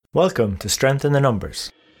Welcome to Strength in the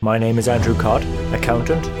Numbers. My name is Andrew Codd,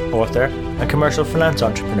 accountant, author, and commercial finance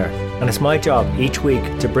entrepreneur, and it's my job each week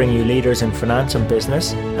to bring you leaders in finance and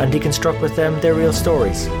business and deconstruct with them their real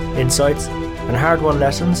stories, insights, and hard-won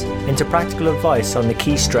lessons into practical advice on the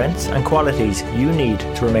key strengths and qualities you need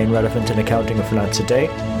to remain relevant in accounting and finance today,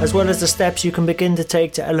 as well as the steps you can begin to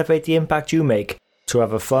take to elevate the impact you make to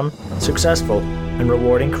have a fun, successful, and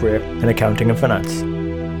rewarding career in accounting and finance.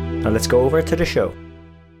 Now let's go over to the show.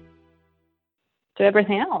 To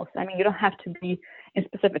everything else. I mean, you don't have to be in a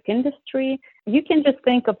specific industry. You can just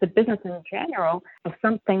think of the business in general as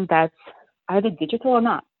something that's either digital or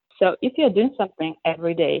not. So if you're doing something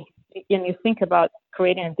every day and you think about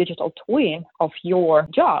creating a digital twin of your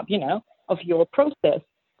job, of your process,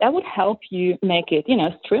 that would help you make it,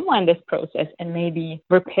 streamline this process and maybe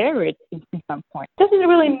repair it in some point. Doesn't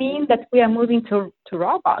really mean that we are moving to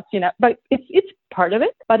robots, but it's part of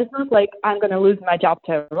it. But it's not like I'm going to lose my job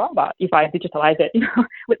to a robot if I digitalize it.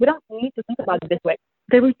 We don't need to think about it this way.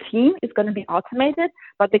 The routine is going to be automated,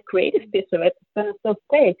 but the creative piece of it is going to still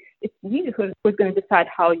stay. It's you who's going to decide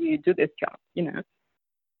how you do this job,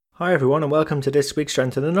 Hi everyone, and welcome to this week's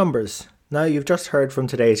Strength in the Numbers. Now you've just heard from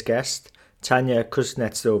today's guest, Tanya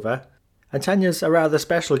Kuznetsova, and Tanya's a rather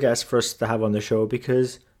special guest for us to have on the show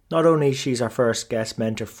because not only she's our first guest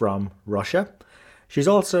mentor from Russia, she's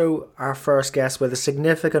also our first guest with a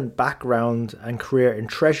significant background and career in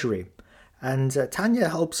Treasury. And Tanya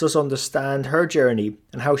helps us understand her journey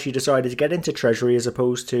and how she decided to get into Treasury as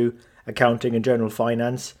opposed to accounting and general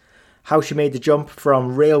finance, how she made the jump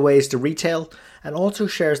from railways to retail, and also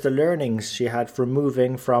shares the learnings she had from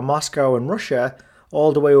moving from Moscow in Russia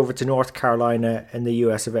all the way over to North Carolina in the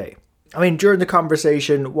US of A. I mean, during the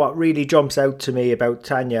conversation, what really jumps out to me about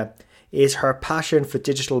Tanya is her passion for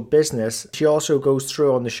digital business. She also goes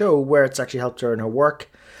through on the show where it's actually helped her in her work.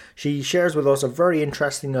 She shares with us a very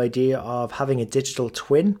interesting idea of having a digital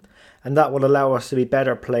twin, and that will allow us to be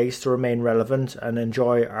better placed to remain relevant and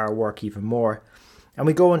enjoy our work even more. And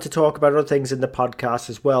we go on to talk about other things in the podcast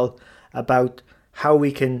as well, about how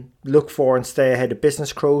we can look for and stay ahead of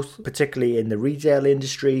business growth, particularly in the retail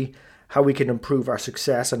industry, how we can improve our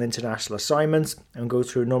success on international assignments, and go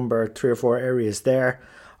through a number, 3 or 4 areas there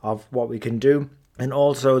of what we can do. And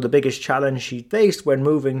also the biggest challenge she faced when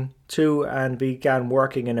moving to and began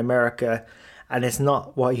working in America, and it's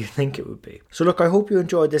not what you think it would be. So look, I hope you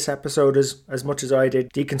enjoyed this episode as much as I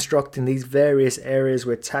did, deconstructing these various areas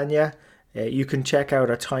with Tanya. You can check out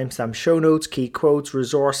our timestamp show notes, key quotes,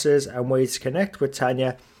 resources, and ways to connect with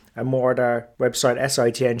Tanya and more at our website,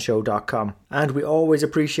 sitnshow.com. And we always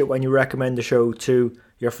appreciate when you recommend the show to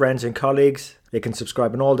your friends and colleagues. They can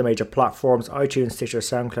subscribe on all the major platforms, iTunes, Stitcher,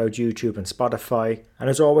 SoundCloud, YouTube, and Spotify. And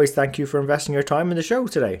as always, thank you for investing your time in the show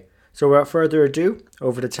today. So without further ado,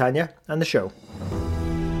 over to Tanya and the show.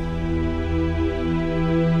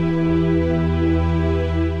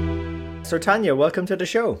 So Tanya, welcome to the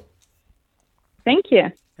show. Thank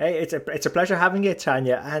you. Hey, it's a pleasure having you,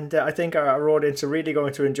 Tanya, and I think our audience are really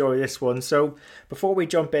going to enjoy this one. So before we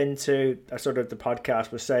jump into sort of the podcast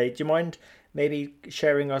per se, do you mind maybe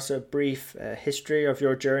sharing us a brief history of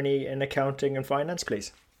your journey in accounting and finance,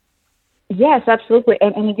 please? Yes, absolutely.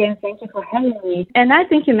 And again, thank you for having me. And I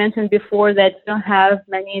think you mentioned before that you don't have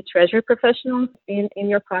many treasury professionals in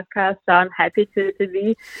your podcast, so I'm happy to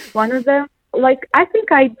be one of them. I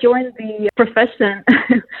think I joined the profession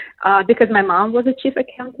because my mom was a chief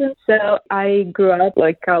accountant. So I grew up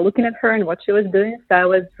looking at her and what she was doing. So I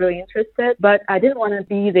was really interested, but I didn't want to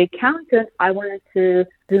be the accountant. I wanted to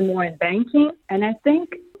do more in banking. And I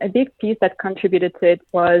think a big piece that contributed to it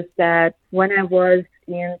was that when I was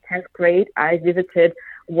in 10th grade, I visited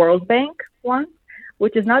World Bank once,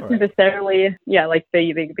 which is not necessarily,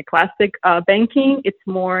 the classic banking. It's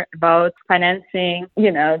more about financing,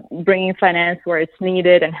 bringing finance where it's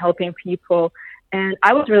needed and helping people. And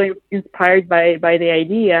I was really inspired by the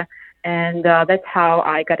idea. And that's how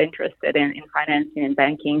I got interested in financing and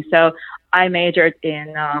banking. So I majored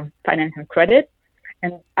in finance and credit.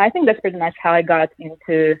 And I think that's pretty much how I got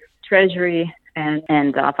into treasury and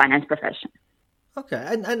finance profession. Okay,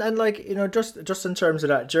 and just in terms of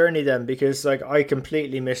that journey then, because I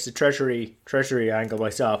completely missed the treasury angle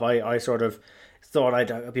myself. I sort of thought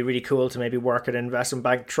it'd be really cool to maybe work at an investment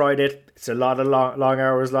bank. Tried it. It's a lot of long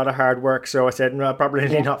hours, a lot of hard work. So I said, no,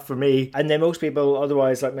 probably not for me. And then most people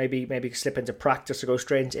otherwise maybe slip into practice or go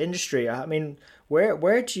straight into industry. I mean,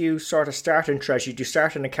 where do you sort of start in treasury? Do you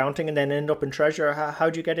start in accounting and then end up in treasury? How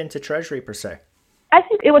do you get into treasury per se? I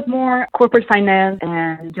think it was more corporate finance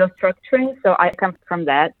and deal structuring. So I come from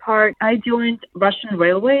that part. I joined Russian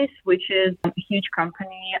Railways, which is a huge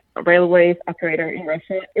company, railways operator in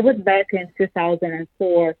Russia. It was back in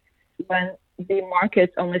 2004 when the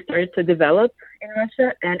markets only started to develop in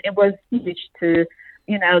Russia, and it was huge to,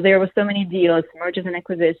 there were so many deals, mergers and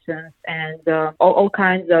acquisitions, and all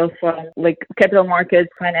kinds of like capital markets,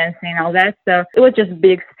 financing, all that. So it was just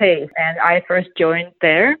big space, and I first joined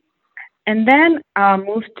there. And then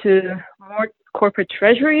moved to more corporate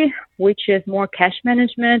treasury, which is more cash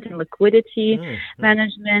management and liquidity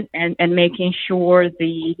management, and making sure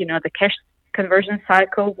the cash conversion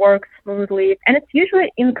cycle works smoothly. And it's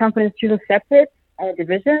usually in companies, usually separate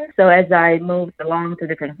divisions. So as I moved along to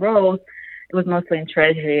different roles, it was mostly in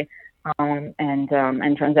treasury and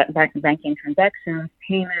banking transactions,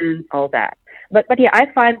 payments, all that. But yeah, I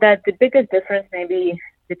find that the biggest difference maybe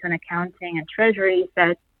between accounting and treasury is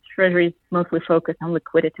that Treasury is mostly focused on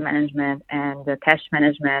liquidity management and cash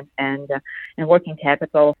management and working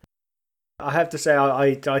capital. I have to say,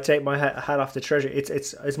 I take my hat off to Treasury.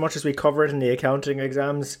 It's as much as we cover it in the accounting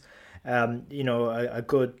exams. A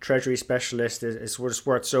good Treasury specialist is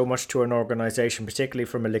worth so much to an organization, particularly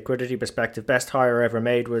from a liquidity perspective. Best hire I ever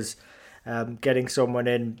made was getting someone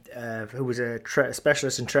in who was a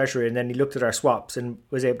specialist in Treasury, and then he looked at our swaps and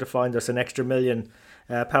was able to find us an extra £1 million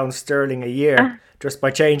sterling a year just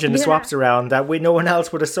by changing the swaps around that no one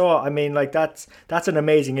else would have saw. I mean, like that's an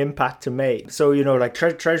amazing impact to make. So like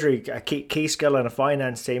Treasury, a key skill in a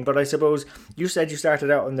finance team. But I suppose you said you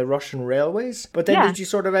started out on the Russian railways, but then did you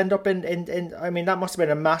sort of end up in I mean, that must have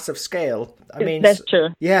been a massive scale. I mean, that's true.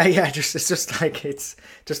 Yeah. It's just like it's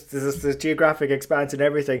just the geographic expanse and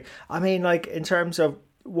everything. I mean, like in terms of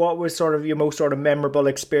what was sort of your most sort of memorable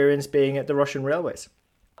experience being at the Russian railways?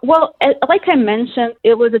 Well, like I mentioned,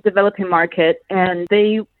 it was a developing market, and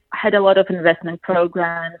they had a lot of investment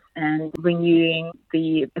programs and renewing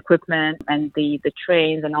the equipment and the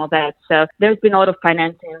trains and all that. So there's been a lot of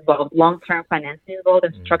financing involved, long-term financing involved,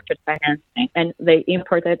 and structured financing, and they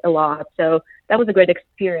imported a lot. So that was a great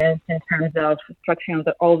experience in terms of structuring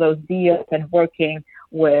all those deals and working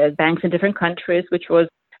with banks in different countries, which was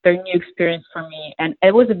a very new experience for me, and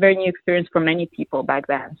it was a very new experience for many people back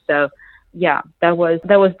then. So yeah, that was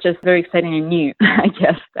just very exciting and new. I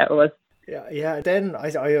guess that was. Yeah. Then I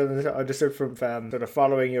understood from sort of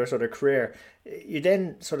following your sort of career, you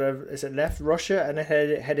then sort of left Russia and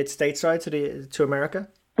headed stateside to America.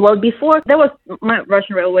 Well, before that was my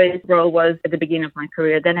Russian Railways role was at the beginning of my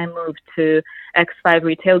career. Then I moved to X5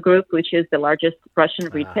 Retail Group, which is the largest Russian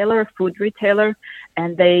retailer, food retailer.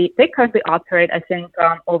 And they currently operate, I think,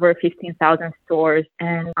 over 15,000 stores.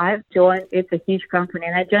 And I've joined, it's a huge company.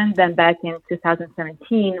 And I joined them back in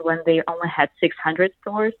 2017 when they only had 600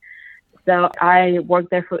 stores. So I worked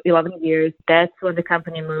there for 11 years. That's when the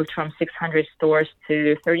company moved from 600 stores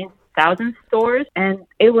to 13,000 stores. And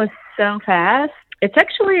it was so fast. It's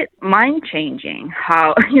actually mind-changing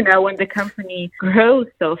how, when the company grows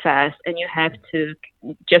so fast and you have to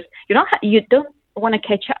you don't want to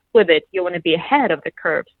catch up with it. You want to be ahead of the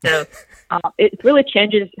curve. So it really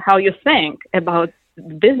changes how you think about the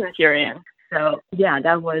business you're in. So yeah,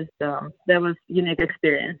 that was unique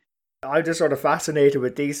experience. I'm just sort of fascinated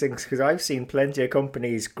with these things because I've seen plenty of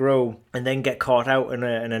companies grow and then get caught out in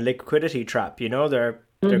a liquidity trap.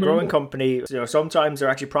 They're growing companies, sometimes they're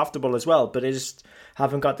actually profitable as well, but they just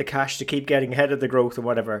haven't got the cash to keep getting ahead of the growth or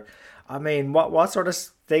whatever. I mean, what sort of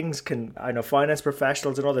things can, finance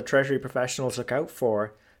professionals and other treasury professionals look out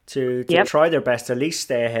for to try their best to at least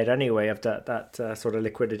stay ahead anyway of that sort of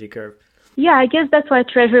liquidity curve? Yeah, I guess that's why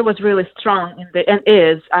Treasury was really strong and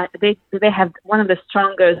is. They have one of the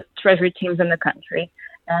strongest Treasury teams in the country.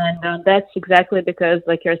 And that's exactly because,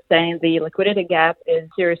 like you're saying, the liquidity gap is a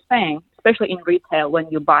serious thing, especially in retail. When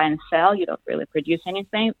you buy and sell, you don't really produce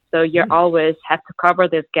anything. So you always have to cover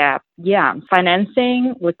this gap. Yeah,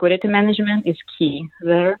 financing, liquidity management is key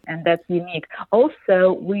there, and that's unique.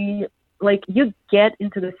 Also, you get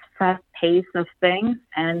into this fast pace of things,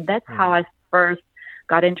 and that's how I first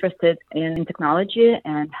got interested in technology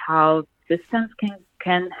and how systems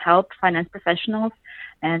can help finance professionals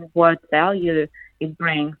and what value it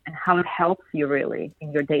brings and how it helps you really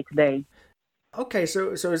in your day-to-day. Okay,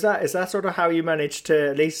 so is that sort of how you managed to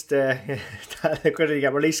at least that liquidity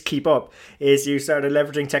gap, or at least keep up? Is you started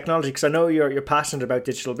leveraging technology? Because I know you're passionate about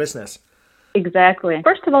digital business. Exactly.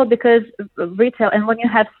 First of all, because retail, and when you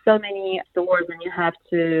have so many stores and you have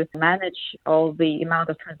to manage all the amount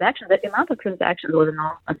of transactions, the amount of transactions was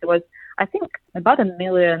enormous. It was, I think, about 1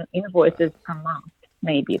 million invoices per month.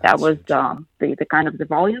 Maybe that was the kind of the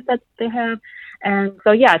volumes that they have. And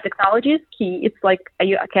so, yeah, technology is key. It's like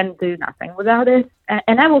I can do nothing without it.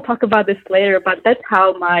 And I will talk about this later, but that's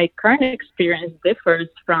how my current experience differs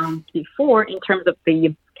from before in terms of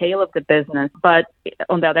the scale of the business. But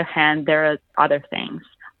on the other hand, there are other things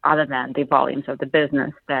other than the volumes of the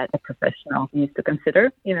business that a professional needs to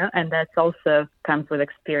consider, and that also comes with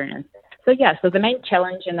experience. So the main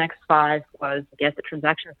challenge in X5 was, I guess, the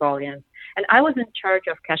transaction volumes. And I was in charge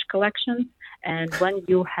of cash collections. And when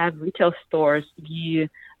you have retail stores, you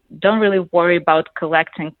don't really worry about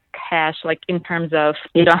collecting cash, like in terms of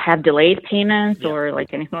you don't have delayed payments or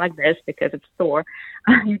like anything like this because it's store.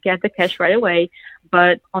 You get the cash right away.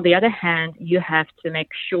 But on the other hand, you have to make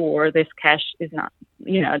sure this cash is not,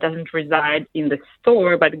 doesn't reside in the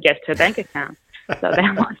store, but gets to a bank account. So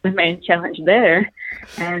that was the main challenge there.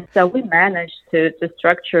 And so we managed to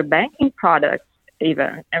structure banking products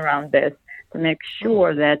even around this to make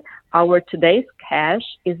sure that our today's cash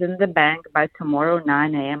is in the bank by tomorrow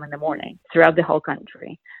 9 a.m. in the morning throughout the whole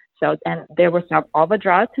country. So, and there were some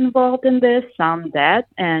overdrafts involved in this, some debt,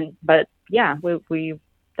 but we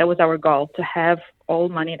that was our goal, to have all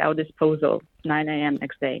money at our disposal 9 a.m.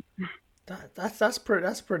 next day. That's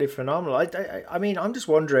pretty phenomenal. I mean, I'm just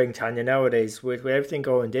wondering, Tanya, nowadays with everything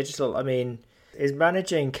going digital, I mean, is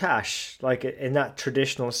managing cash, like in that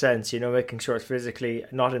traditional sense, making sure it's physically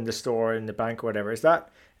not in the store, in the bank or whatever, is that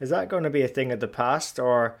going to be a thing of the past,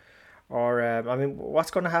 or I mean, what's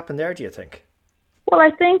going to happen there, do you think? Well,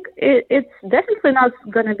 I think it's definitely not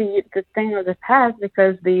going to be the thing of the past,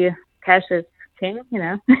 because the cash is king. You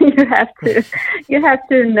have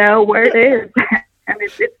to know where it is. And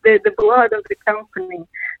it's the blood of the company.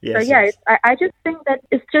 Yes, so I just think that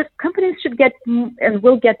it's just companies should get and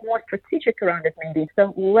will get more strategic around it maybe.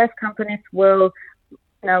 So less companies will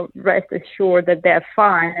rest assured that they're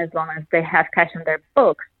fine as long as they have cash in their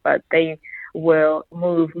books, but they will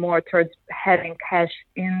move more towards having cash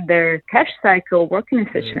in their cash cycle working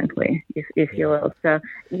efficiently, if you will. So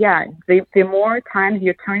the more times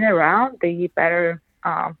you turn around, the better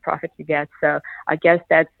profit you get. So I guess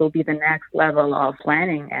that will be the next level of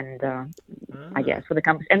planning, and I guess for the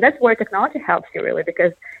company. And that's where technology helps you, really,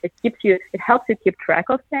 because it helps you keep track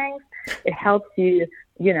of things. It helps you,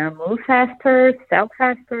 move faster, sell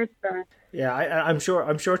faster. So. Yeah, I'm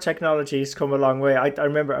sure technology's come a long way. I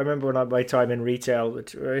remember when I had my time in retail,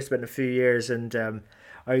 which I spent a few years, and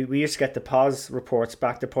we used to get the POS reports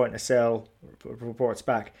back, the point of sale reports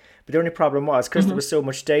back. But the only problem was because there was so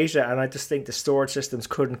much data, and I just think the storage systems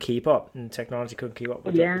couldn't keep up, and technology couldn't keep up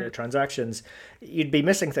with the transactions. You'd be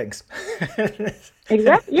missing things.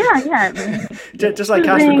 Exactly. Yeah. Just like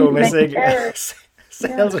cash would go missing.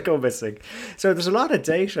 Sales would go missing. So there's a lot of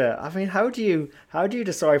data. I mean, how do you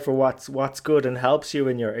decipher what's good and helps you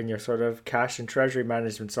in your sort of cash and treasury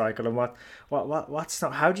management cycle, and what's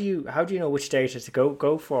not? How do you know which data to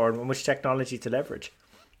go for and which technology to leverage?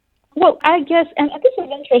 Well, I guess, and this is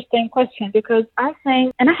an interesting question, because I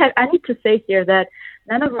think, and I need to say here that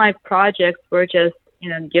none of my projects were just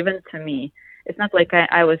given to me. It's not like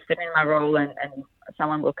I was sitting in my role and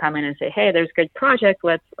someone will come in and say, hey, there's a great project,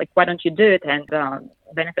 why don't you do it and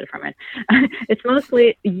benefit from it? It's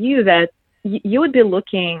mostly that you would be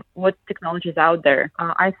looking what technology is out there.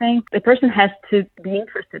 I think the person has to be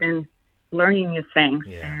interested in learning new things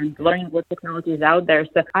and learning what technology is out there.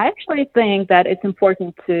 So I actually think that it's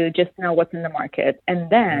important to just know what's in the market. And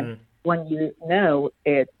then when you know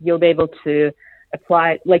it, you'll be able to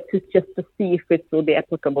apply, to see if it will be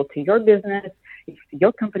applicable to your business, if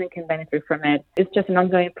your company can benefit from it. It's just an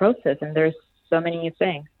ongoing process, and there's so many new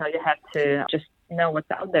things. So you have to just know what's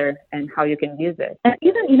out there and how you can use it. And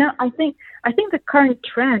even, I think the current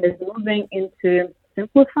trend is moving into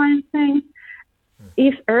simplifying things.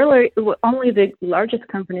 If earlier only the largest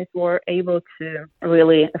companies were able to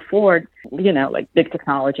really afford, big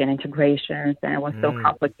technology and integrations, and it was so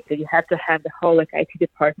complicated, you had to have the whole IT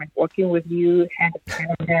department working with you hand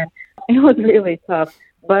in hand. It was really tough.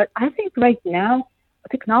 But I think right now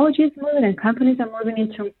technology is moving, and companies are moving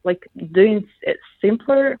into doing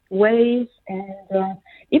simpler ways, and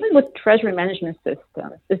even with treasury management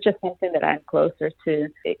systems, it's just something that I'm closer to.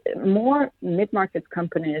 More mid-market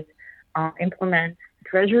companies implement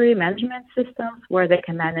treasury management systems where they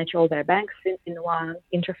can manage all their banks in one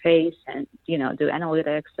interface and do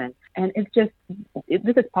analytics, and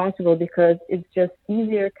this is possible because it's just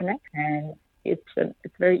easier connect, and it's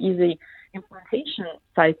very easy implementation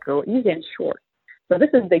cycle, easy and short. So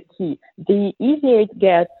this is the key. The easier it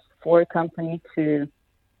gets for a company to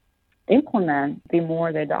implement, the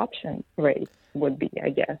more the adoption rate would be,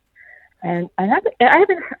 I guess. And I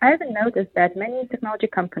haven't noticed that many technology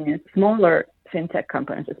companies, smaller fintech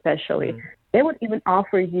companies especially, they would even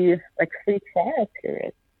offer you like free trial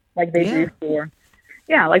periods, like they Yeah. do for,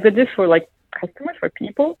 yeah, like they do for like customers, for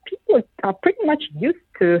people. People are pretty much used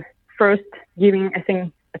to first giving a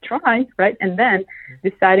thing a try, right? And then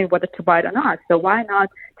deciding whether to buy it or not. So why not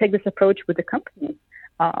take this approach with the company?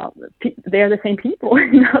 They are the same people.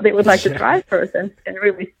 They would like to try first and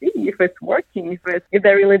really see if it's working, if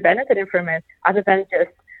they're really benefiting from it, other than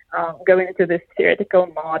just going into these theoretical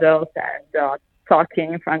models and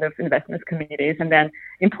talking in front of investment committees and then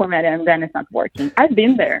implement it and then it's not working. I've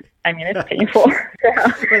been there. I mean, it's painful.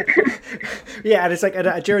 Well, yeah, and it's like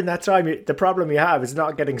during that time, the problem you have is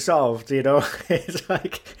not getting solved. It's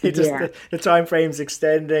like the time frame's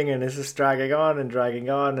extending and it's just dragging on, and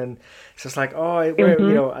it's just like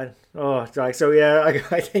it's like so. Yeah,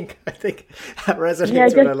 I think that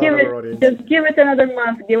resonates with a lot of our audience. Just give it another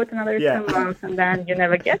month, give it another 2 months, and then you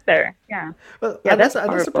never get there. Yeah. Well, yeah, that's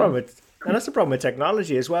the problem. And that's the problem with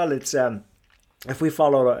technology as well. It's if we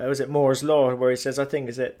follow, was it Moore's law, where he says, I think,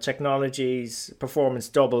 is it technology's performance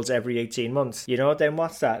doubles every 18 months? Then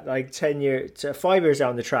what's that? Like 5 years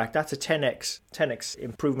down the track, that's a 10x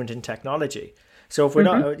improvement in technology. So if we're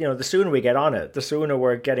not, the sooner we get on it, the sooner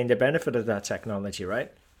we're getting the benefit of that technology,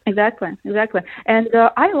 right? Exactly. And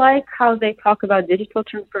I like how they talk about digital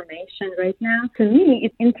transformation right now. To me,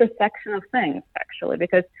 it's intersection of things, actually,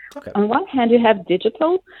 because on one hand, you have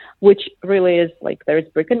digital, which really is like there is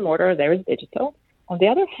brick and mortar, there is digital. On the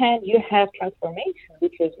other hand, you have transformation,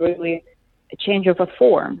 which is really a change of a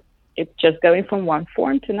form. It's just going from one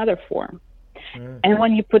form to another form. And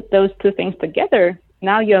when you put those two things together,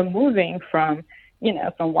 now you're moving from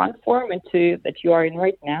one form into that you are in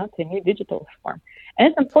right now to a new digital form. And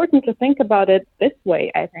it's important to think about it this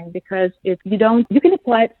way, I think, because you can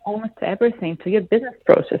apply it almost to everything, to your business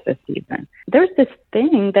processes even. There's this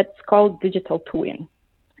thing that's called digital twin.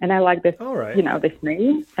 And I like this, this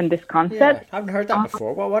name and this concept. Yeah, I haven't heard that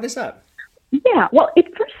before. Well, what is that? Yeah, well, it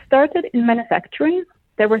first started in manufacturing.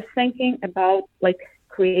 They were thinking about like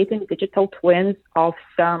creating digital twins of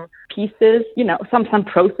some pieces, some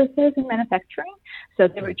processes in manufacturing. So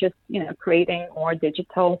they were just, creating more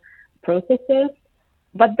digital processes.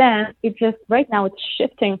 But then right now it's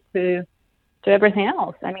shifting to everything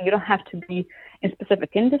else. I mean, you don't have to be in specific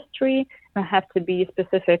industry. You don't have to be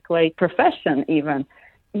specific like profession even.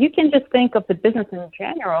 You can just think of the business in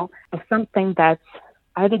general of something that's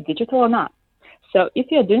either digital or not. So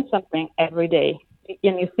if you're doing something every day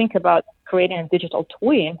and you think about creating a digital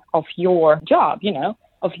twin of your job,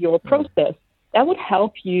 of your process, that would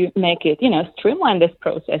help you make it, streamline this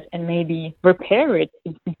process and maybe repair it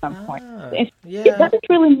in some point.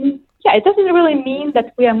 It doesn't really mean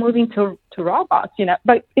that we are moving to robots,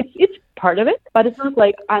 but it's part of it. But it's not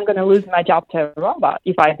like I'm going to lose my job to a robot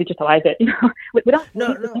if I digitalize it. We don't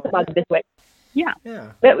need to think about it this way. Yeah.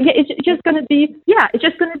 But it's just going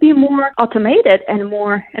to be more automated and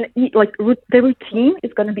like the routine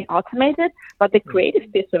is going to be automated, but the creative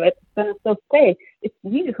piece of it is going to still stay. It's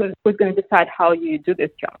you who's going to decide how you do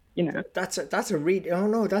this job.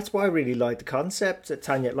 That's why I really like the concept,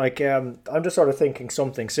 Tanya. Like, I'm just sort of thinking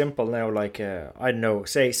something simple now. Like, I don't know.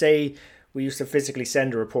 Say we used to physically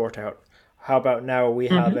send a report out. How about now we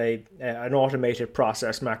have an automated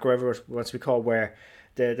process, Mac, whatever once we call, where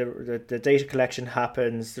the data collection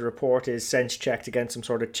happens, the report is sense checked against some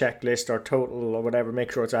sort of checklist or total or whatever,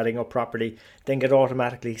 make sure it's adding up properly, then get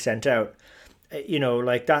automatically sent out.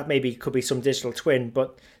 Like that maybe could be some digital twin,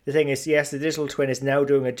 but the thing is, yes, the digital twin is now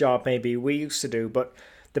doing a job maybe we used to do, but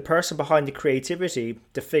the person behind the creativity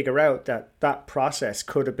to figure out that process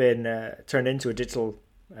could have been turned into a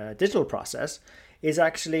digital process is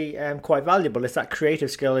actually quite valuable. It's that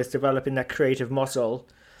creative skill, it's developing that creative muscle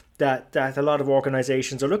that a lot of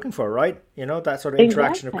organizations are looking for, right? That sort of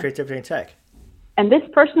interaction of creativity and tech. And this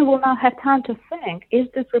person will now have time to think, is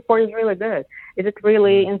this report really good? Is it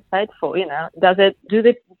really insightful? Do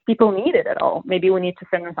the people need it at all? Maybe we need to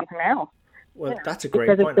send them something else. Well, that's a great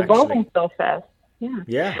point, because it's evolving so fast.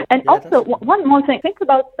 Yeah. And also, one more thing. Think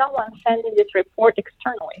about someone sending this report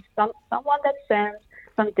externally. Someone that sends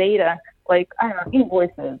some data, like, I don't know,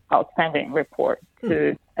 invoices, outstanding report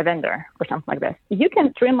to a vendor or something like that. You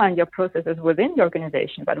can streamline your processes within the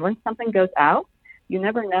organization, but when something goes out, you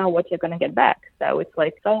never know what you're going to get back. So it's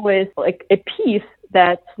always like a piece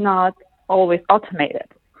that's not always automated.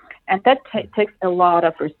 And that takes a lot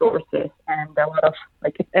of resources and a lot of,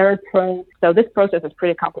 it's error prone. So this process is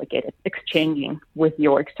pretty complicated, exchanging with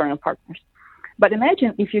your external partners. But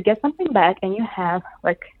imagine if you get something back and you have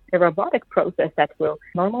a robotic process that will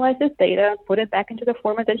normalize this data, put it back into the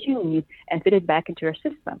format that you need, and fit it back into your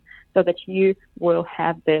system so that you will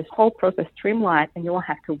have this whole process streamlined and you won't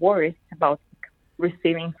have to worry about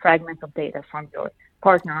receiving fragments of data from your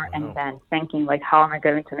partner and then thinking like, how am I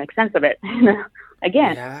going to make sense of it?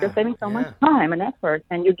 Again, you're saving so much time and effort,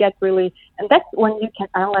 and you get really, and that's when you can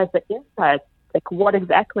analyze the insights, like what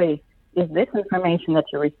exactly is this information that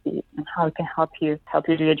you receive and how it can help you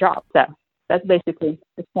do your job. So that's basically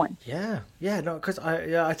the point. No, because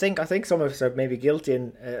I think some of us are maybe guilty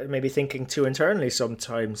and maybe thinking too internally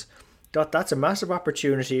sometimes. That's a massive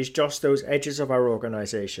opportunity. It's just those edges of our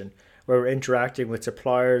organization where we're interacting with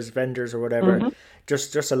suppliers, vendors, or whatever.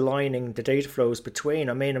 Just aligning the data flows between.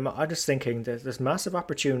 I mean, I'm just thinking that there's massive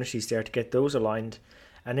opportunities there to get those aligned,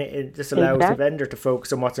 and it just allows the vendor to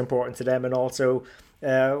focus on what's important to them, and also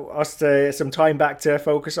us to some time back to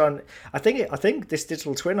focus on. I think this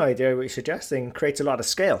digital twin idea we're suggesting creates a lot of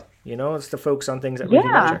scale. It's to focus on things that really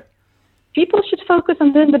matter. People should focus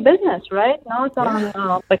on doing the business, right? Not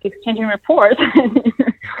on like exchanging reports.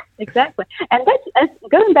 Exactly. And that's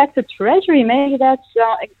going back to Treasury. Maybe that's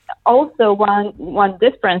also one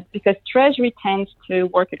difference, because Treasury tends to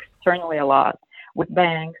work externally a lot with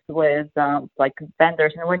banks, with like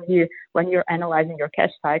vendors. And when you're analyzing your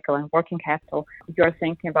cash cycle and working capital, you're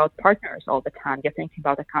thinking about partners all the time. You're thinking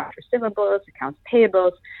about accounts receivables, accounts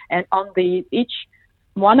payables, and on each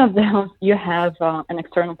one of them you have an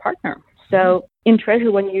external partner. So in Treasury,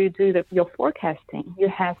 when you do your forecasting, you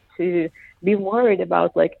have to be worried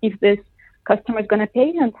about like if this customer is going to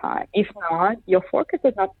pay on time. If not, your forecast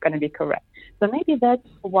is not going to be correct. So maybe that's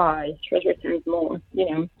why Treasury tends more,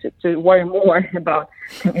 to worry more about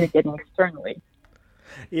communicating externally.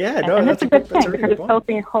 That's a good thing. Because it's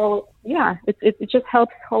helping it just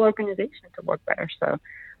helps whole organization to work better. So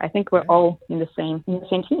I think we're all in the same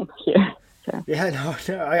team here. So.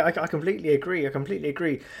 I completely agree.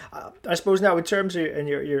 I suppose now in terms of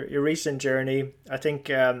your recent journey, I think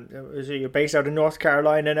you're based out of North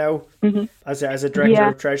Carolina now as a director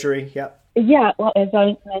of Treasury. Yeah, well, as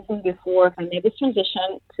I mentioned before, I made this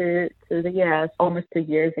transition to the U.S. almost 2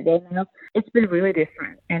 years ago now. It's been really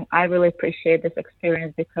different, and I really appreciate this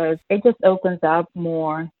experience because it just opens up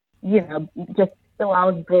more, just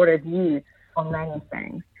allows broader views on many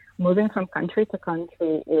things. Moving from country to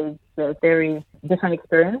country is a very different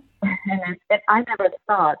experience, and I never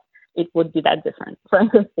thought it would be that different,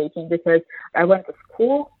 frankly speaking, because I went to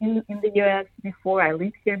school in the U.S. before, I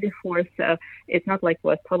lived here before, so it's not like it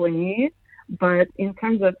was totally new. But in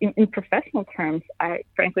terms of, in professional terms, I,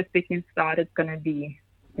 frankly speaking, thought it's not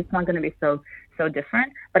going to be so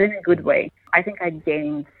different, but in a good way. I think I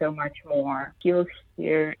gained so much more skills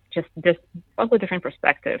here, just also different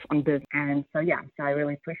perspective on this. And so I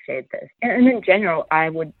really appreciate this. And in general, I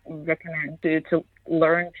would recommend to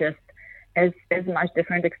learn just as much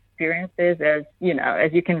different experiences as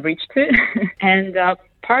you can reach to. And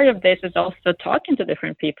part of this is also talking to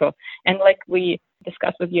different people. And like we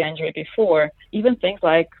discussed with you, Andrea, before, even things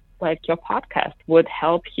like your podcast would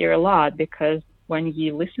help here a lot, because when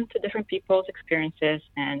you listen to different people's experiences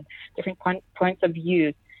and different points of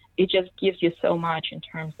view, it just gives you so much in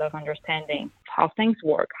terms of understanding how things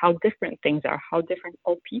work, how different things are, how different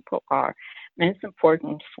all people are. And it's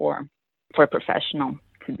important for a professional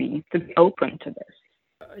to be open to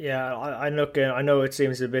this. Yeah, I know it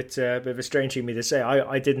seems a bit of a strange thing for me to say.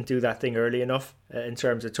 I didn't do that thing early enough in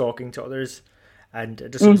terms of talking to others and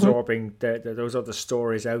just absorbing those other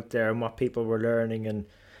stories out there and what people were learning.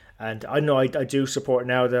 And I know I do support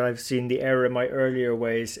now that I've seen the error in my earlier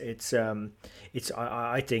ways.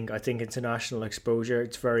 I think international exposure,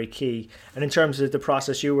 it's very key. And in terms of the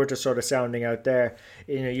process you were just sort of sounding out there,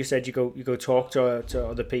 you said you go talk to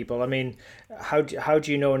other people. I mean, how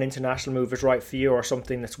do you know an international move is right for you or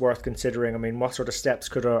something that's worth considering? I mean, what sort of steps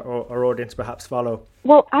could our audience perhaps follow?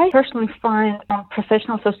 Well, I personally find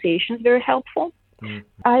professional associations very helpful.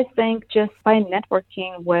 I think just by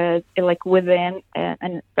networking within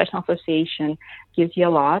a professional association gives you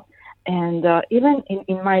a lot. And even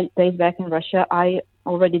in my days back in Russia, I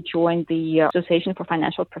already joined the Association for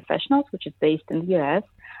Financial Professionals, which is based in the U.S.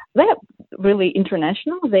 They're really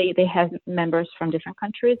international. They have members from different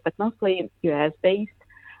countries, but mostly U.S. based.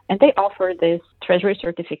 And they offer this Treasury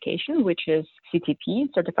certification, which is CTP,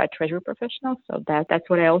 Certified Treasury Professional. So that's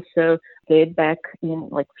what I also did back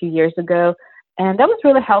in a few years ago. And that was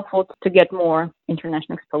really helpful to get more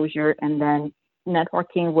international exposure, and then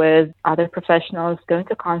networking with other professionals, going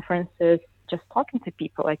to conferences, just talking to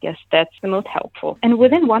people. I guess that's the most helpful. And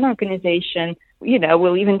within one organization, we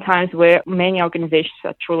live in times where many organizations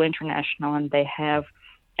are truly international, and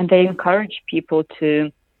they encourage people to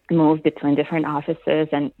move between different offices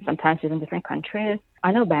and sometimes even different countries.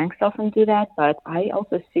 I know banks often do that, but I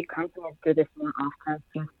also see companies do this more often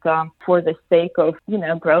just for the sake of,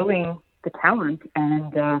 growing the talent,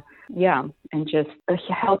 and and just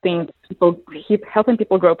helping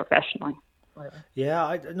people grow professionally. Yeah,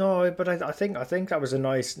 I think that was a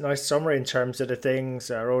nice summary in terms of the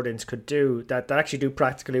things our audience could do that actually do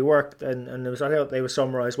practically work, and I thought they were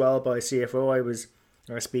summarised well by CFO I was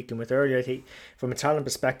speaking with earlier. I think from a talent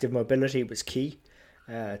perspective, mobility was key.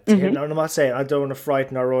 And I'm not saying, I don't want to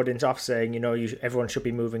frighten our audience off saying, everyone should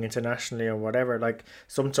be moving internationally or whatever. Like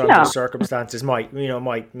sometimes the circumstances might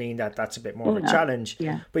mean that that's a bit more of a challenge.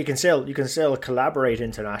 Yeah. But you can still collaborate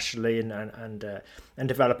internationally and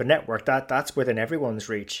develop a network that's within everyone's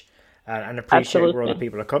reach, and appreciate where other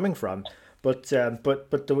people are coming from. But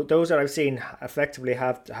those that I've seen effectively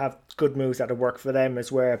have good moves that have worked for them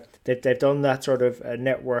is where they've done that sort of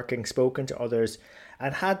networking, spoken to others,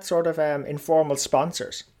 and had sort of informal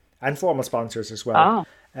sponsors and formal sponsors as well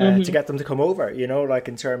to get them to come over. Like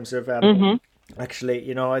in terms of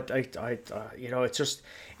actually, I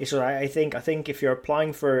think if you're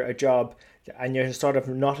applying for a job and you're sort of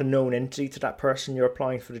not a known entity to that person you're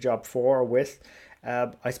applying for the job for or with,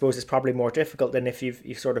 I suppose it's probably more difficult than if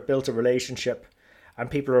you've sort of built a relationship and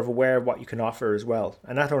people are aware of what you can offer as well.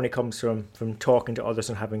 And that only comes from talking to others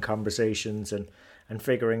and having conversations and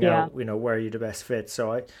figuring out, where you're the best fit.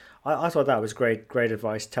 So I thought that was great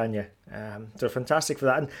advice, Tanya. So fantastic for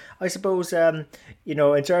that. And I suppose, in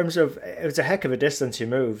terms of, it was a heck of a distance you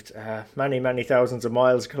moved, many thousands of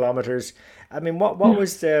miles, kilometers. I mean,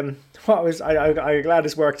 I'm glad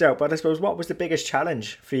this worked out, but I suppose what was the biggest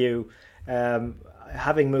challenge for you,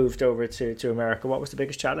 having moved over to America? What was the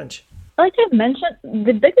biggest challenge? Like I mentioned,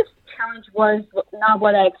 the biggest challenge was not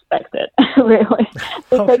what I expected, really.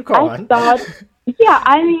 Because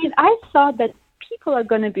I thought that people are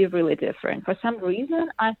going to be really different. For some reason,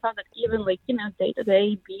 I thought that even day to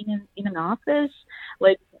day being in an office,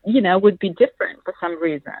 would be different for some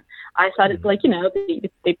reason. I thought it's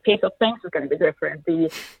the pace of things is going to be different.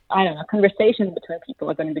 Conversations between people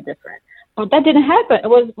are going to be different. But that didn't happen. It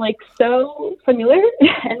was so familiar.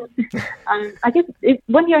 And I guess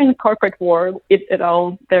when you're in the corporate world, it's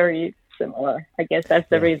all very similar. I guess that's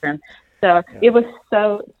the reason. So it was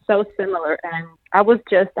so similar, and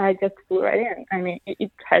I just flew right in. I mean,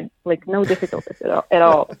 it had no difficulties at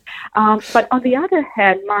all. But on the other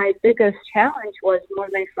hand, my biggest challenge was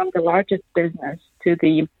moving from the largest business to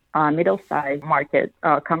the middle-sized market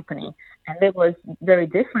company, and it was very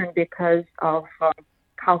different because of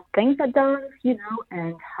how things are done,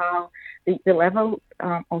 and how the level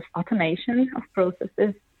of automation of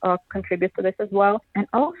processes contribute to this as well. And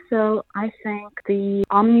also, I think the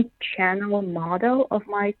omni-channel model of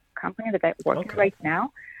my company that I work in right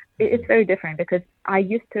now, it's very different because I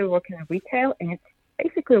used to work in retail, and it's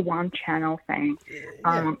basically a one-channel thing.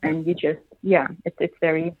 And you just, it's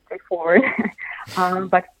very straightforward.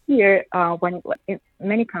 But here, when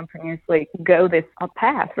many companies go this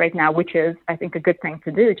path right now, which is, I think, a good thing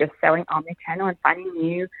to do, just selling omni-channel and finding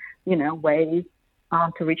new, ways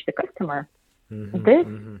to reach the customer. This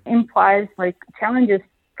implies challenges,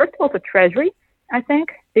 first of all, to treasury, I think,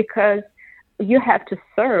 because you have to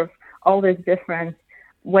serve all these different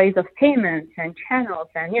ways of payments and channels,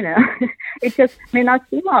 and it just may not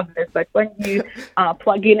seem obvious, but when you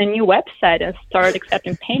plug in a new website and start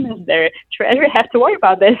accepting payments there, treasury has to worry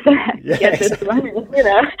about this. Get this running,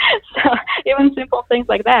 So even simple things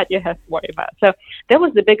like that you have to worry about. So that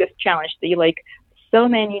was the biggest challenge. So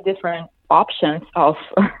many different options of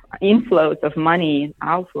inflows of money,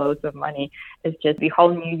 outflows of money is just the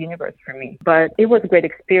whole new universe for me. But it was a great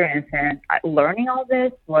experience, and learning all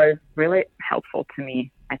this was really helpful to me,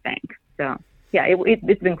 I think. So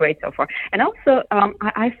it's been great so far. And also,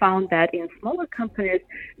 I found that in smaller companies,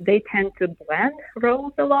 they tend to blend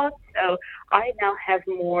roles a lot. So I now have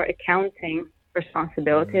more accounting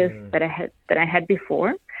responsibilities that I had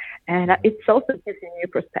before. And it's also gives a new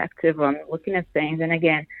perspective on looking at things, and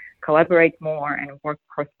again, collaborate more and work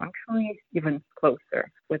cross-functionally, even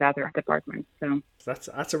closer with other departments. So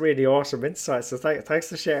that's a really awesome insight. So thanks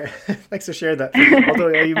to share, thanks to share that. Although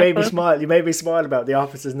you made me smile about the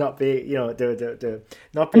offices not being, the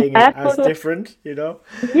not being as different. Yeah,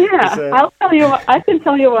 I can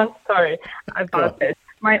tell you one story about this.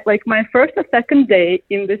 My first or second day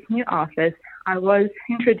in this new office, I was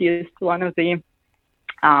introduced to one of the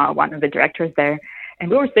directors there, and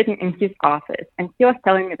we were sitting in his office, and he was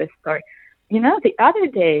telling me this story. The other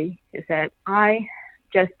day, he said, I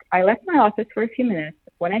left my office for a few minutes.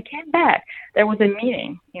 When I came back, there was a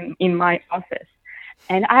meeting in my office,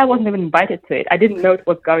 and I wasn't even invited to it. I didn't know what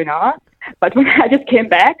was going on, but when I just came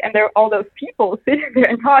back, and there were all those people sitting there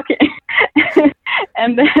and talking,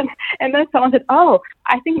 and then someone said, "Oh,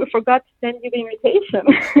 I think we forgot to send you the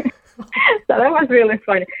invitation." So that was really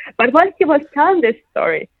funny. But when he was telling this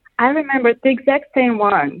story, I remember the exact same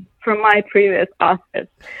one from my previous office.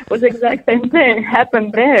 Was the exact same thing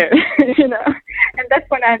happened there, you know. And that's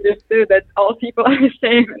when I understood that all people are the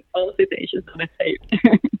same and all situations are the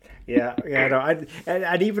same. Yeah, no,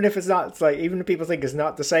 and even if it's not, it's like, even if people think it's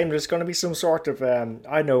not the same, there's going to be some sort of,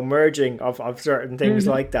 I know, merging of certain things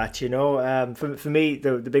like that, you know. For me,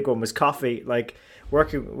 the big one was coffee. Like,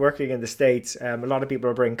 working in the States, a lot of people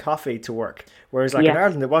are bringing coffee to work, whereas like in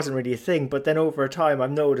Ireland, it wasn't really a thing. But then over time,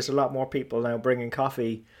 I've noticed a lot more people now bringing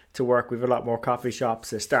coffee to work. We've a lot more coffee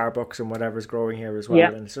shops, Starbucks and whatever's growing here as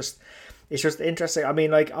well, and it's just interesting. I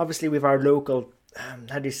mean, like, obviously we've our local,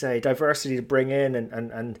 how do you say, diversity to bring in,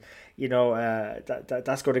 and you know,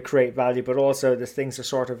 that's going to create value, but also the things are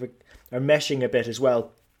sort of are meshing a bit as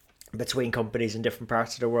well between companies in different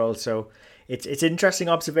parts of the world. So it's interesting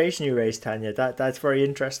observation you raised, Tanya. That's very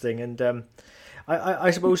interesting, and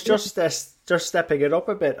I suppose just stepping it up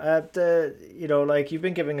a bit. You know, like, you've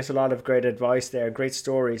been giving us a lot of great advice there, great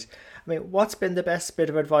stories. I mean, what's been the best bit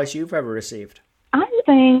of advice you've ever received? I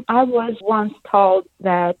think I was once told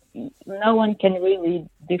that no one can really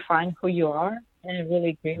define who you are, and I really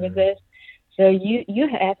agree with this. So you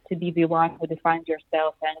have to be the one who defines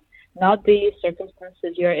yourself, and not the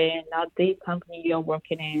circumstances you're in, not the company you're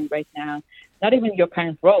working in right now, not even your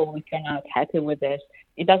current role if you're not happy with this.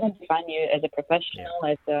 It doesn't define you as a professional,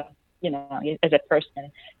 as a, you know, as a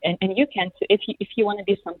person. And you can, if you want to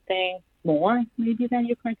be something more maybe than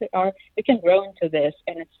you currently are, you can grow into this.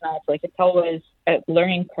 And it's not like, it's always a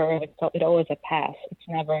learning curve. It's always a path. It's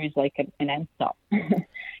never is like an end stop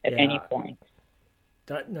at any point.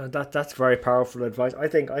 That's very powerful advice. I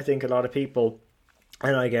think a lot of people,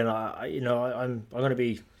 and again, I'm going to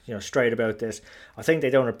be, you know, straight about this. I think they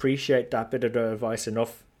don't appreciate that bit of advice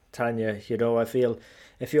enough, Tanya. You know, I feel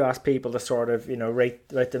if you ask people to sort of, you know, rate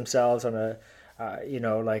themselves on a, you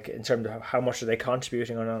know, like, in terms of how much are they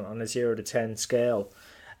contributing on a 0 to 10 scale,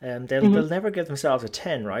 they'll never give themselves a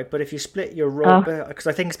 10, right? But if you split your role, because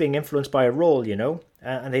I think it's being influenced by a role, you know,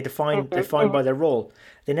 and they define by their role.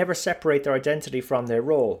 They never separate their identity from their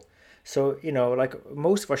role. So, you know, like,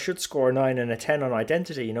 most of us should score a 9 and a 10 on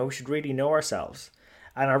identity. You know, we should really know ourselves,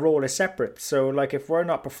 and our role is separate. So, like, if we're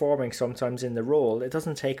not performing sometimes in the role, it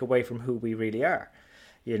doesn't take away from who we really are,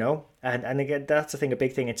 you know. And again, that's a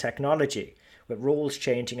big thing in technology, with roles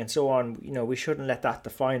changing and so on. You know, we shouldn't let that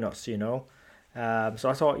define us, you know. So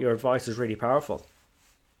I thought your advice was really powerful.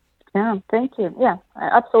 Yeah, thank you. Yeah,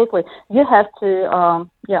 absolutely. You have to,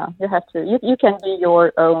 you can be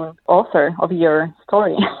your own author of your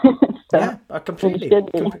story. So completely.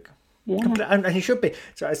 And you should be.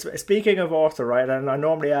 So, speaking of author, right, and I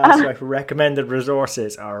normally ask like for recommended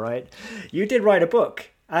resources, all right? You did write a book.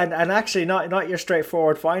 And actually not your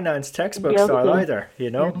straightforward finance textbook style either, you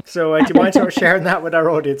know. So do you mind sort of sharing that with our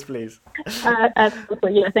audience, please?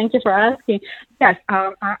 Absolutely, yeah. Thank you for asking. Yes,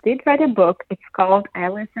 I did write a book. It's called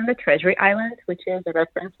Alice in the Treasury Island, which is a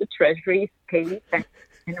reference to Treasury State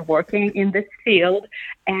and working in this field.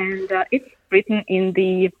 And it's written in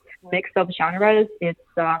the mix of genres. It's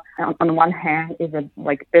on one hand is a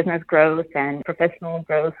like business growth and professional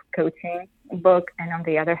growth coaching book, and on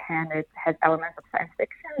the other hand it has elements of science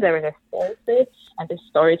fiction. There is a story, and the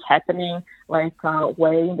story is happening like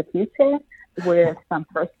way in the future with some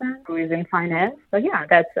person who is in finance. So yeah,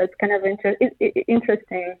 that's kind of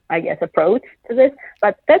interesting, I guess, approach to this.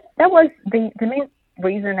 But that was the main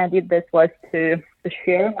reason I did this, was to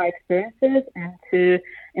share my experiences and to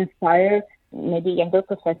inspire maybe younger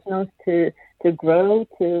professionals to grow,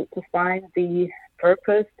 to find the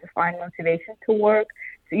purpose, to find motivation to work,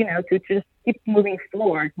 to just keep moving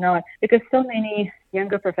forward. Not because so many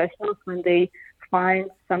younger professionals, when they find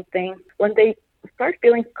something, when they start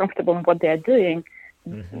feeling comfortable in what they're doing,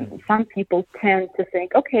 some people tend to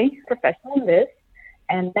think, okay, professional in this,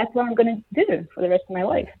 and that's what I'm going to do for the rest of my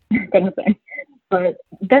life, kind of thing. But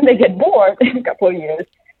then they get bored in a couple of years,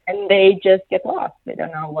 and they just get lost. They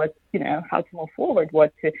don't know how to move forward.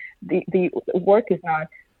 The work is not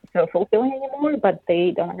so fulfilling anymore, but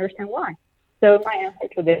they don't understand why. So my answer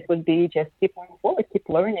to this would be just keep moving forward, keep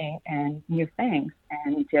learning and new things,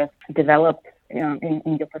 and just develop, in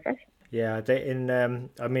your profession. Yeah,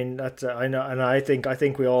 I mean that's I know, and I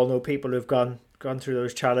think we all know people who've gone through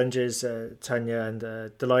those challenges, Tanya,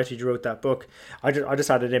 and delighted you wrote that book. I just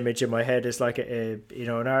had an image in my head. It's like in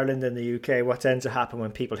Ireland and the UK, what tends to happen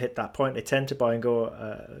when people hit that point, they tend to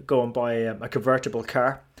go and buy a convertible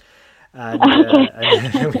car. And,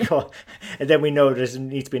 Okay. and then we know there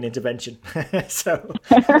needs to be an intervention. so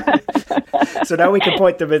so now we can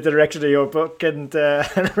point them in the direction of your book and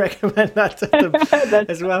recommend that to them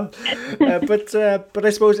as well. But I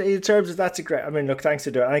suppose in terms of that's a great. I mean, look, thanks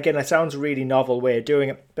for doing it. And again, it sounds a really novel way of doing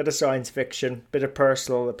it. Bit of science fiction, bit of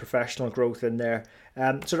personal, professional growth in there.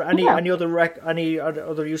 So any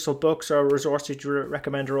other useful books or resources you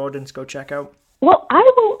recommend our audience go check out? Well,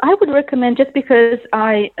 I would recommend, just because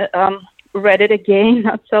I read it again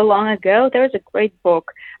not so long ago. There's a great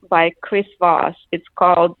book by Chris Voss. It's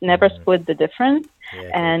called Never Split the Difference.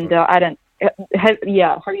 And I don't. Have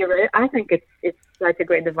you read it? I think it's like a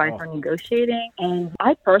great advice on negotiating. And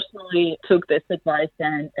I personally took this advice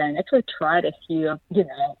and actually tried a few of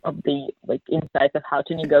the insights of how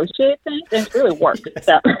to negotiate things, and it really worked.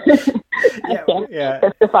 So I can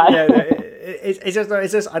testify. It's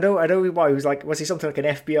just I know why he was like, was he something like an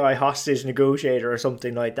FBI hostage negotiator or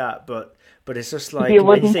something like that? But it's just like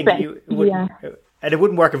and it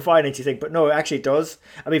wouldn't work in finance, you think, but no, it actually does.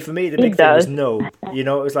 I mean, for me, the big thing was no. It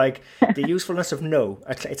was like the usefulness of no.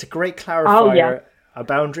 It's a great clarifier of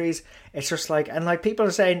boundaries. It's just like, and like people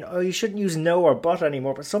are saying, oh, you shouldn't use no or but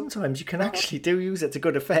anymore, but sometimes you can actually do use it to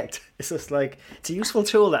good effect. It's just like, it's a useful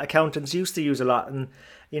tool that accountants used to use a lot, and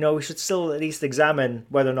we should still at least examine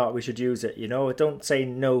whether or not we should use it. Don't say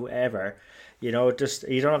no ever. Just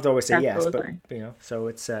you don't have to always say Absolutely. yes, but so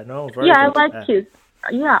it's very good. I like his.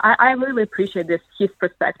 I really appreciate his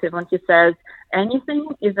perspective when he says anything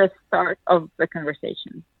is a start of the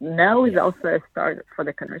conversation. No is also a start for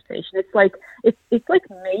the conversation. It's like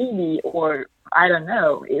maybe, or I don't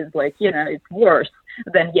know, is like it's worse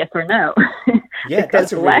than yes or no. Yeah,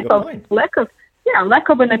 that's a really good point. Lack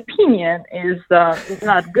of an opinion is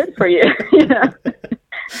not good for you.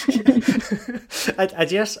 And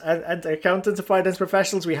yes, and accountants and finance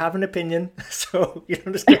professionals, we have an opinion, so you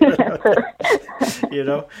understand.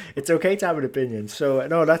 It's okay to have an opinion. So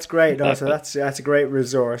no, that's great. No, so that's a great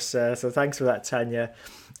resource. So thanks for that, Tanya.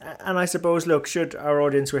 And I suppose, look, should our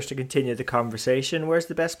audience wish to continue the conversation, where's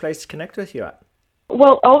the best place to connect with you at?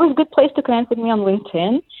 Well, always good place to connect with me on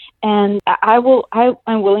LinkedIn, and I'm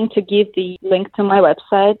willing to give the link to my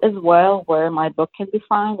website as well, where my book can be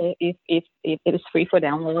found if it is free for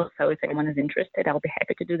download. So if anyone is interested, I'll be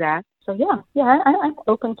happy to do that. So I'm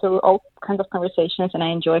open to all kinds of conversations, and I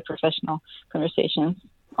enjoy professional conversations.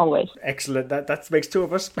 Always. Excellent. That makes two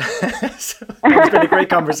of us. So it's been a great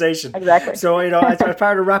conversation. Exactly. So as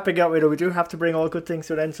part of wrapping up, we do have to bring all good things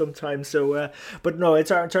to an end sometimes. So, but no, in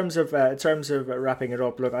terms of wrapping it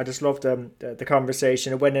up. Look, I just loved the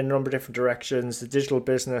conversation. It went in a number of different directions. The digital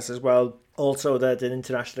business as well. Also, the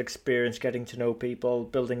international experience, getting to know people,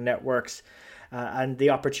 building networks. And the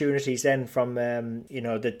opportunities then from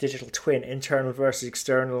the digital twin, internal versus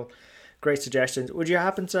external. Great suggestions. Would you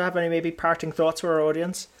happen to have any maybe parting thoughts for our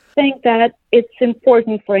audience? I think that it's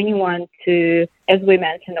important for anyone to, as we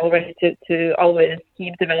mentioned already, to always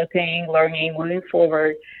keep developing, learning, moving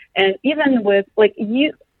forward. And even with,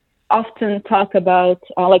 you often talk about,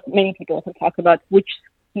 many people often talk about which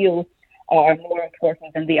skills are more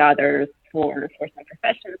important than the others for some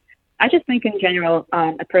professions. I just think in general,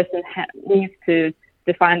 a person needs to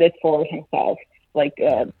define this for himself.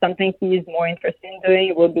 Something he's more interested in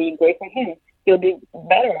doing will be great for him. He'll be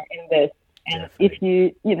better in this. And Definitely. If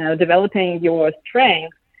you developing your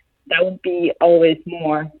strengths, that would be always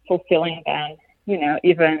more fulfilling than,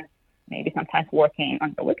 even maybe sometimes working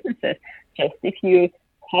on your weaknesses. Just if you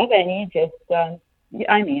have any, just,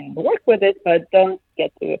 work with it, but don't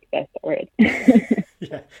get too obsessed over it.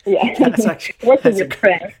 Work with your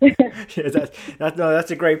friends.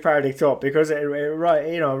 That's a great parting thought, because it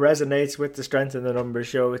resonates with the Strength in the Numbers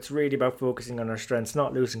show. It's really about focusing on our strengths,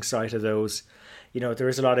 not losing sight of those. There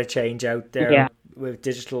is a lot of change out there with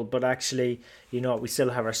digital, but actually, we still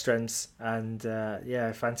have our strengths. And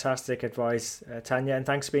fantastic advice, Tanya. And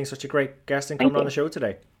thanks for being such a great guest and coming on the show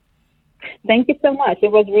today. Thank you so much.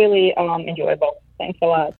 It was really enjoyable. Thanks a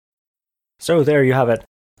lot. So there you have it.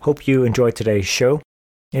 Hope you enjoyed today's show.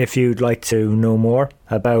 If you'd like to know more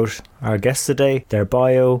about our guests today, their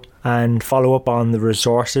bio, and follow up on the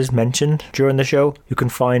resources mentioned during the show, you can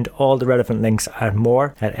find all the relevant links and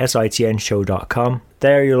more at sitnshow.com.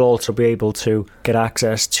 There you'll also be able to get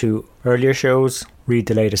access to earlier shows, read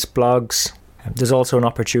the latest blogs. There's also an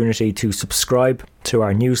opportunity to subscribe to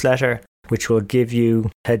our newsletter, which will give you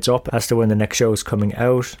heads up as to when the next show is coming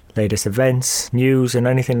out, latest events, news, and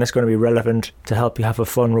anything that's going to be relevant to help you have a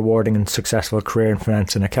fun, rewarding and successful career in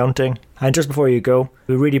finance and accounting. And just before you go,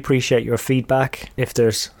 we really appreciate your feedback. If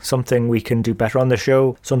there's something we can do better on the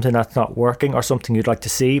show, something that's not working, or something you'd like to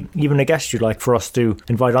see, even a guest you'd like for us to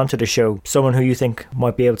invite onto the show, someone who you think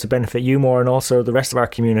might be able to benefit you more and also the rest of our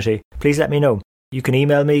community, please let me know. You can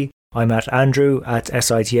email me. I'm at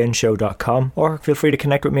andrew@sitnshow.com, or feel free to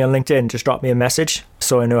connect with me on LinkedIn. Just drop me a message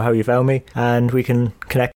so I know how you found me and we can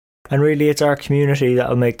connect. And really, it's our community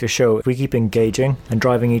that'll make the show. If we keep engaging and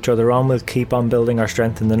driving each other on, we'll keep on building our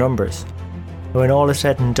strength in the numbers. When all is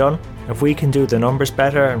said and done, if we can do the numbers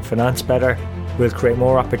better and finance better, we'll create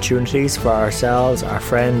more opportunities for ourselves, our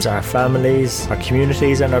friends, our families, our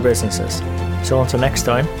communities and our businesses. So until next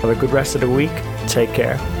time, have a good rest of the week, take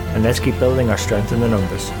care, and let's keep building our strength in the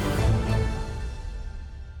numbers.